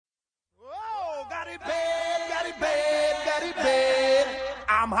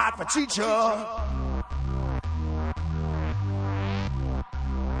I'm hot for teacher.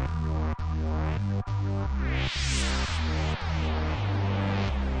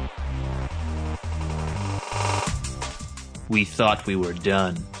 We thought we were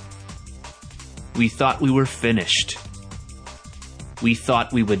done. We thought we were finished. We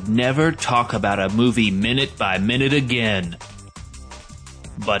thought we would never talk about a movie minute by minute again.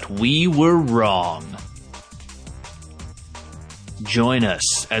 But we were wrong. Join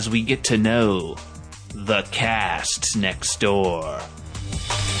us as we get to know the cast next door.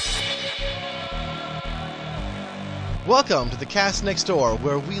 Welcome to the Cast Next Door,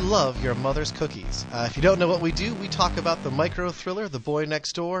 where we love your mother's cookies. If you don't know what we do, we talk about the micro-thriller, The Boy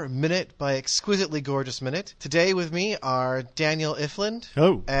Next Door, minute by exquisitely gorgeous minute. Today with me are Daniel Ifland.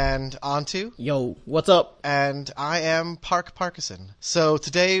 Hello. And Antu. Yo, what's up? And I am Park Parkinson. So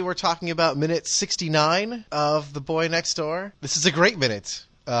today we're talking about minute 69 of The Boy Next Door. This is a great minute.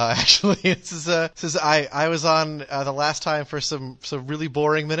 Actually, I was on the last time for some really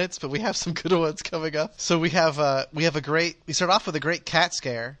boring minutes, but we have some good ones coming up. So we start off with a great cat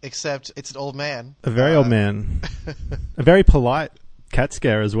scare, except it's an old man. A very old man. A very polite cat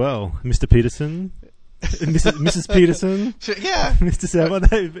scare as well. Mr. Peterson. Mrs. Peterson. Yeah. Mr. Servo.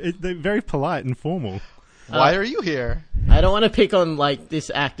 They're very polite and formal. Why are you here? I don't want to pick on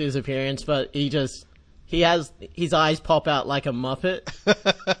this actor's appearance, but he has his eyes pop out like a Muppet.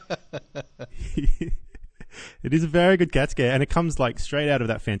 It is a very good cat scare, and it comes straight out of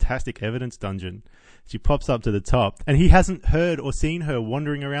that fantastic evidence dungeon. She pops up to the top, and he hasn't heard or seen her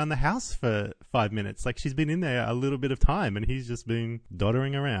wandering around the house for 5 minutes. She's been in there a little bit of time, and he's just been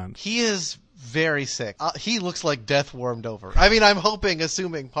doddering around. He is very sick. He looks like death warmed over. I mean,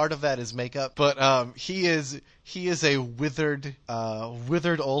 assuming part of that is makeup, but he is a withered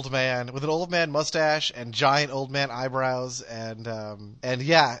old man with an old man mustache and giant old man eyebrows and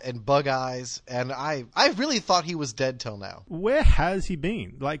bug eyes. And I really thought he was dead till now. Where has he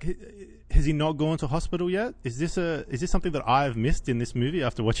been? Has he not gone to hospital yet? Is this something that I've missed in this movie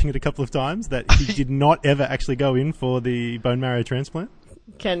after watching it a couple of times, that he did not ever actually go in for the bone marrow transplant?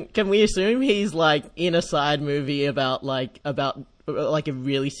 Can we assume he's in a side movie about a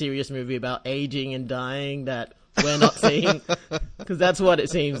really serious movie about aging and dying that we're not seeing? Because that's what it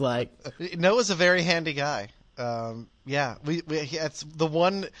seems like. Noah's a very handy guy. It's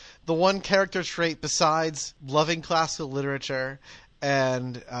the one character trait besides loving classical literature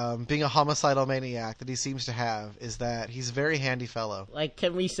and being a homicidal maniac that he seems to have is that he's a very handy fellow.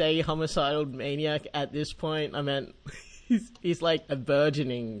 Can we say homicidal maniac at this point? I meant he's like a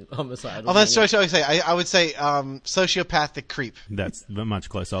burgeoning homicidal maniac. That's what I would say. I would say sociopathic creep. That's much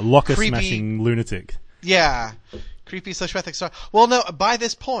closer. Locker smashing lunatic. Yeah, creepy sociopathic star. Well, no. By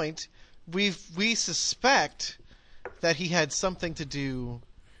this point, we suspect that he had something to do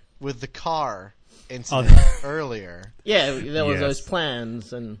with the car incident earlier. Yeah, there was those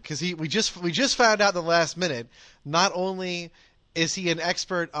plans, and because we just found out in the last minute. Not only is he an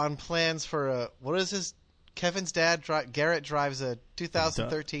expert on plans for what is his Kevin's dad? Garrett drives a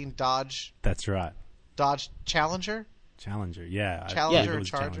 2013 Dodge. That's right. Dodge Challenger. Challenger, yeah. Challenger or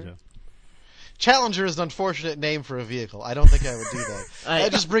Charger. Challenger is an unfortunate name for a vehicle. I don't think I would do that.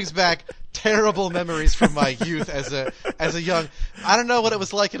 That just brings back terrible memories from my youth as a young. I don't know what it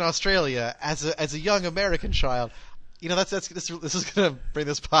was like in Australia as a young American child. This is going to bring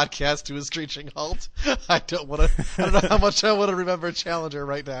this podcast to a screeching halt. I don't know how much I want to remember Challenger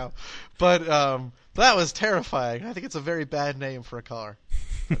right now, but that was terrifying. I think it's a very bad name for a car.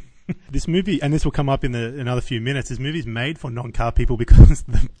 This movie, and this will come up in another few minutes. This movie's made for non-car people because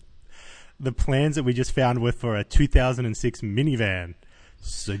the plans that we just found were for a 2006 minivan.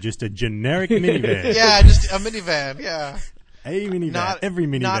 So just a generic minivan. Yeah, just a minivan. Yeah, a minivan. Every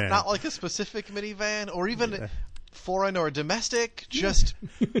minivan. Not like a specific minivan, or even foreign or domestic. Just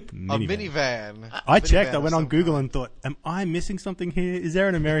a minivan. I checked. I went on Google and thought, "Am I missing something here? Is there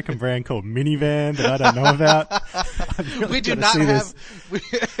an American brand called Minivan that I don't know about?" We do not have.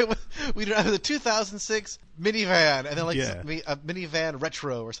 We do not have the 2006 minivan, and then a minivan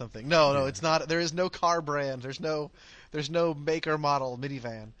retro or something. No, it's not. There is no car brand. There's no make or model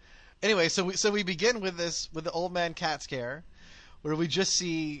minivan. Anyway, so we begin with the old man cat scare, where we just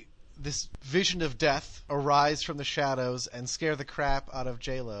see this vision of death arise from the shadows and scare the crap out of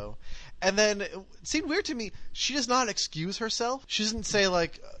J-Lo. And then it seemed weird to me, she does not excuse herself. She doesn't say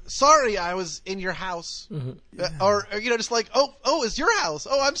sorry, I was in your house. Mm-hmm. Or just oh, it's your house.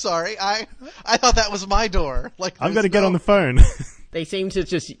 Oh, I'm sorry. I thought that was my door. I've got to get on the phone. they seem to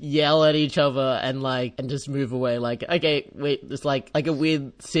just yell at each other and just move away. Like, okay, wait, it's like a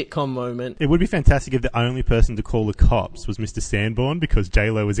weird sitcom moment. It would be fantastic if the only person to call the cops was Mr. Sanborn because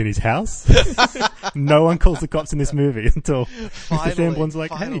J-Lo was in his house. No one calls the cops in this movie until Mr. Sanborn's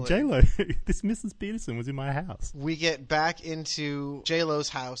like, hey, J-Lo, this Mrs. Peterson was in my house. We get back into J-Lo's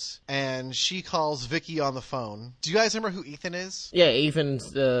house, and she calls Vicky on the phone. Do you guys remember who Ethan is? Yeah,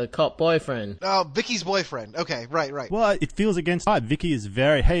 Ethan's the cop boyfriend. Oh, Vicky's boyfriend. Okay, right. Well, it feels against type. Vicky is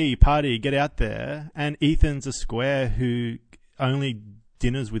very, hey, party, get out there. And Ethan's a square who only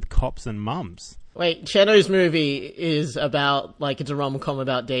dinners with cops and mums. Wait, Cheno's movie is about, it's a rom-com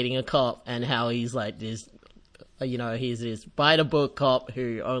about dating a cop and how he's this, he's this by-the-book cop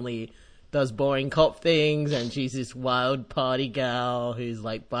who only does boring cop things, and she's this wild party gal who's,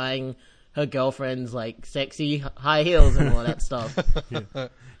 buying her girlfriend's, sexy high heels and all that stuff. Yeah.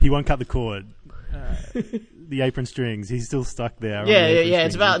 He won't cut the cord. The apron strings. He's still stuck there. Yeah.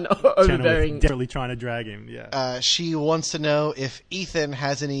 It's about an overbearing. Desperately trying to drag him. Yeah. She wants to know if Ethan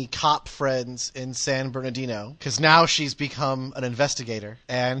has any cop friends in San Bernardino, because now she's become an investigator,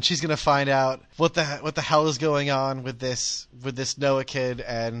 and she's gonna find out what the hell is going on with this Noah kid,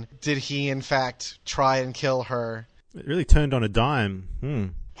 and did he in fact try and kill her? It really turned on a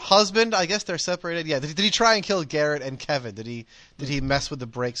dime. Husband, I guess they're separated. Yeah, did he try and kill Garrett and Kevin? Did he mess with the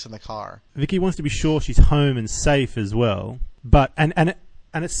brakes in the car? Vicky wants to be sure she's home and safe as well. But and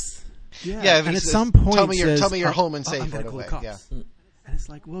it's and at some point tell me you're home and safe right away. Yeah. And it's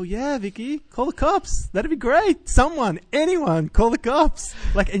like, well, yeah, Vicky, call the cops. That'd be great. Someone, anyone, call the cops.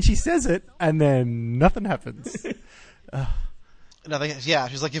 And she says it, and then nothing happens. Nothing. Yeah,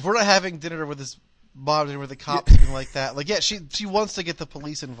 she's like, if we're not having dinner with this. Bob dinner with the cops, something like that. She wants to get the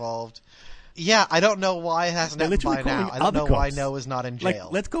police involved. Yeah, I don't know why it hasn't happened by now. I don't know why Noah's not in jail.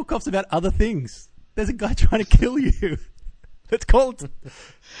 Let's call cops about other things. There's a guy trying to kill you. Let's call it.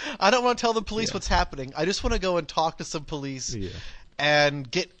 I don't want to tell the police what's happening. I just want to go and talk to some police and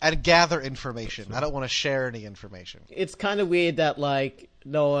gather information. I don't want to share any information. It's kind of weird that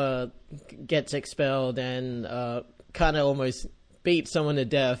Noah gets expelled and kind of almost beats someone to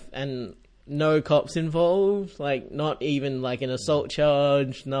death, and no cops involved, not even an assault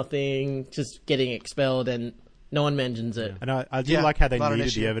charge, nothing, just getting expelled, and no one mentions it. And I do like how they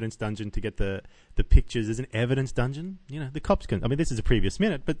needed the evidence dungeon to get the pictures. There's an evidence dungeon. The cops can, this is a previous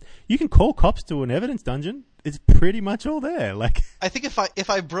minute, but you can call cops to an evidence dungeon. It's pretty much all there. I think if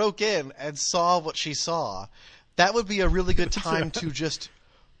I broke in and saw what she saw, that would be a really good time to just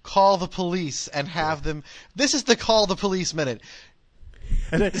call the police and have them. This is the call the police minute.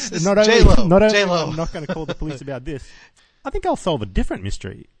 And not only I'm not going to call the police about this, I think I'll solve a different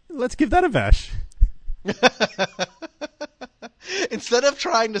mystery. Let's give that a bash. Instead of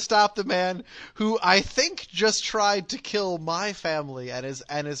trying to stop the man who I think just tried to kill my family and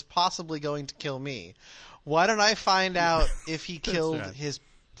is possibly going to kill me, why don't I find out if he killed his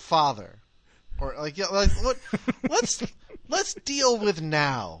father? Or what? Let's deal with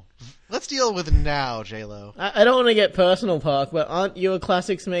now. Let's deal with now, J-Lo. I don't want to get personal, Park, but aren't you a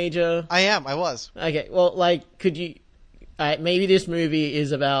classics major? I am. I was. Okay, well, could you... maybe this movie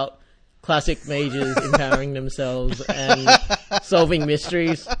is about classic majors empowering themselves and solving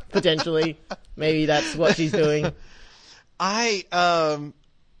mysteries, potentially. Maybe that's what she's doing. I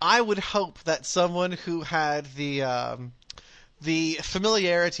would hope that someone who had the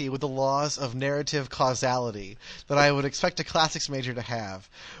familiarity with the laws of narrative causality that I would expect a classics major to have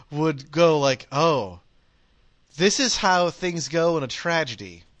would go oh, this is how things go in a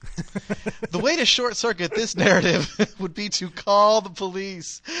tragedy. The way to short-circuit this narrative would be to call the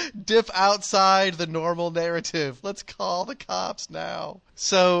police, dip outside the normal narrative. Let's call the cops now.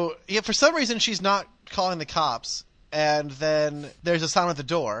 So, for some reason she's not calling the cops, and then there's a sound at the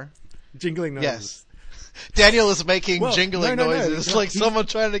door. Jingling noises. Yes. Daniel is making jingling noises, like someone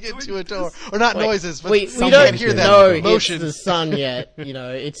trying to get to a door. Or not noises, but we don't hear that. No, it's the sun yet.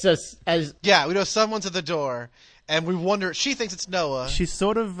 It's just as... Yeah, we know someone's at the door, and we wonder... She thinks it's Noah. She's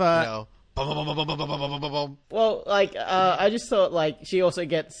sort of... Well, I just thought, she also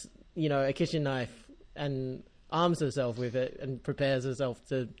gets, a kitchen knife and arms herself with it and prepares herself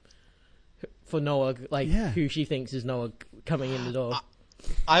for Noah, who she thinks is Noah coming in the door.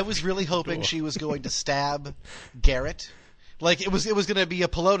 I was really hoping she was going to stab Garrett. It was going to be a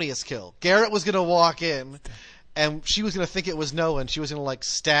Polonius kill. Garrett was going to walk in, and she was going to think it was Noah, and she was going to,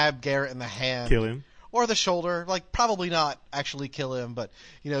 stab Garrett in the hand. Kill him. Or the shoulder. Probably not actually kill him, but,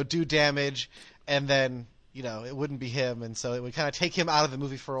 do damage, and then, it wouldn't be him, and so it would kind of take him out of the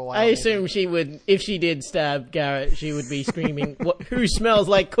movie for a while. I assume she would, if she did stab Garrett, she would be screaming, who smells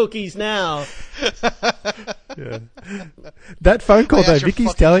like cookies now? Yeah. That phone call though,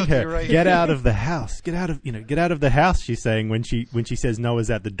 Vicky's telling her, right "Get out of the house. Get out of the house." She's saying when she says Noah's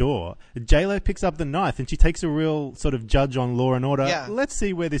at the door. J-Lo picks up the knife and she takes a real sort of judge on Law and Order. Yeah. Let's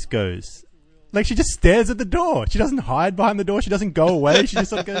see where this goes. Like, she just stares at the door. She doesn't hide behind the door. She doesn't go away. She just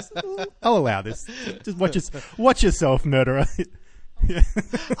sort of goes, "I'll allow this. Just watch yourself, murderer." Yeah.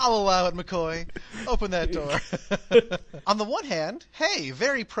 I'll allow it, McCoy. Open that door. On the one hand, hey,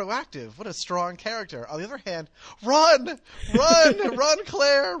 very proactive. What a strong character. On the other hand, run,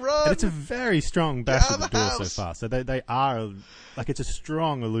 Claire, run. And it's a very strong bash Get of the out door of the so house. far. So they are, like, it's a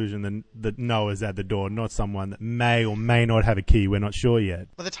strong illusion that Noah's at the door, not someone that may or may not have a key. We're not sure yet.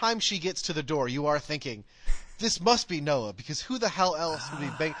 By the time she gets to the door, you are thinking, this must be Noah, because who the hell else would be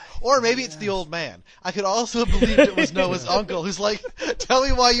banging? Or maybe it's the old man. I could also have believed it was Noah's uncle, who's like, tell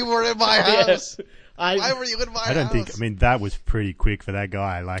me why you were in my house. Why were you in my house? I don't think, I mean, that was pretty quick for that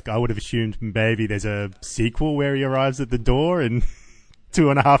guy. Like, I would have assumed maybe there's a sequel where he arrives at the door in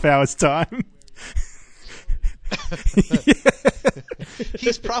 2.5 hours' time.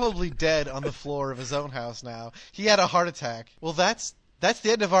 He's probably dead on the floor of his own house now. He had a heart attack. Well, that's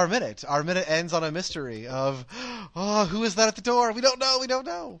the end of our minute. Our minute ends on a mystery of, who is that at the door? We don't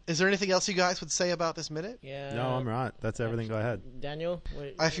know. Is there anything else you guys would say about this minute? Yeah. No, I'm right. That's everything I had. Daniel?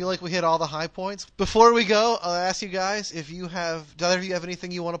 I feel like we hit all the high points. Before we go, I'll ask you guys do either of you have anything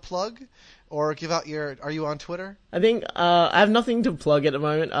you want to plug? Or give out are you on Twitter? I think I have nothing to plug at the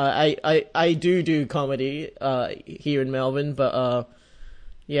moment. I do comedy here in Melbourne, but I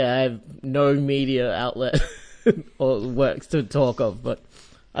have no media outlet or works to talk of. But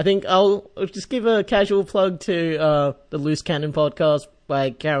I think I'll just give a casual plug to the Loose Cannon podcast by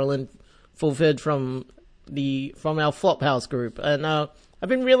Carolyn Fulford from our Flophouse group, and I've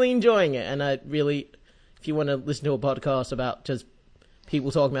been really enjoying it. And if you want to listen to a podcast about just people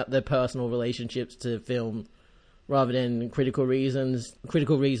talking about their personal relationships to film rather than critical reasons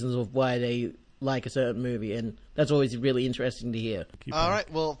of why they like a certain movie, and that's always really interesting to hear. All right,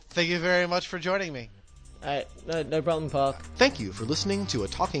 well, thank you very much for joining me. No problem, Park. Thank you for listening to A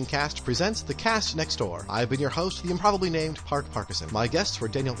Talking Cast presents The Cast Next Door. I've been your host, the improbably named Park Parkinson. My guests were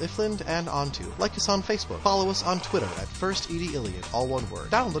Daniel Ifland and Onto. Like us on Facebook. Follow us on Twitter at FirstEDIliad, all one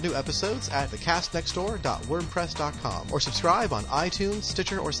word. Download new episodes at thecastnextdoor.wordpress.com or subscribe on iTunes,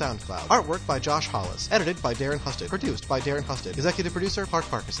 Stitcher, or SoundCloud. Artwork by Josh Hollis. Edited by Darren Husted. Produced by Darren Husted. Executive producer, Park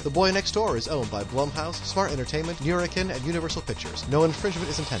Parkinson. The Boy Next Door is owned by Blumhouse, Smart Entertainment, Nurakin, and Universal Pictures. No infringement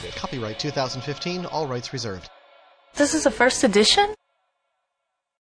is intended. Copyright 2015, all rights reserved. This is a first edition?